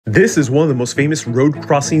This is one of the most famous road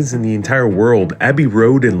crossings in the entire world, Abbey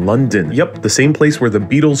Road in London. Yep, the same place where the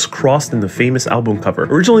Beatles crossed in the famous album cover.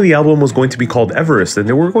 Originally, the album was going to be called Everest, and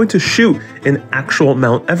they were going to shoot an actual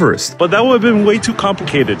Mount Everest. But that would have been way too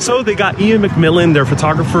complicated. So they got Ian McMillan, their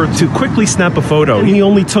photographer, to quickly snap a photo. And he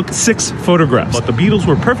only took 6 photographs. But the Beatles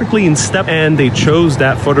were perfectly in step, and they chose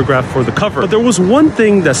that photograph for the cover. But there was one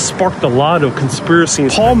thing that sparked a lot of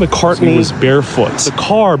conspiracies. Paul McCartney was barefoot. The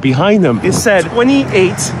car behind him, it said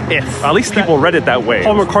 28 if. At least people read it that way.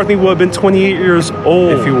 Paul McCartney would have been 28 years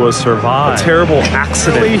old if he was survived. A terrible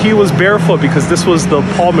accident. He was barefoot because this was the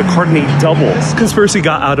Paul McCartney doubles. Conspiracy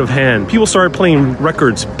got out of hand. People started playing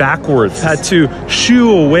records backwards. Had to shoo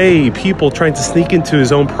away people trying to sneak into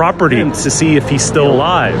his own property to see if he's still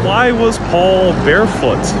alive. Why was Paul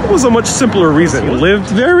barefoot? It was a much simpler reason. He lived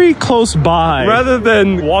very close by. Rather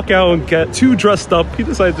than walk out and get too dressed up, he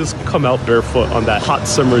decided to just come out barefoot on that hot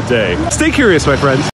summer day. Stay curious, my friends.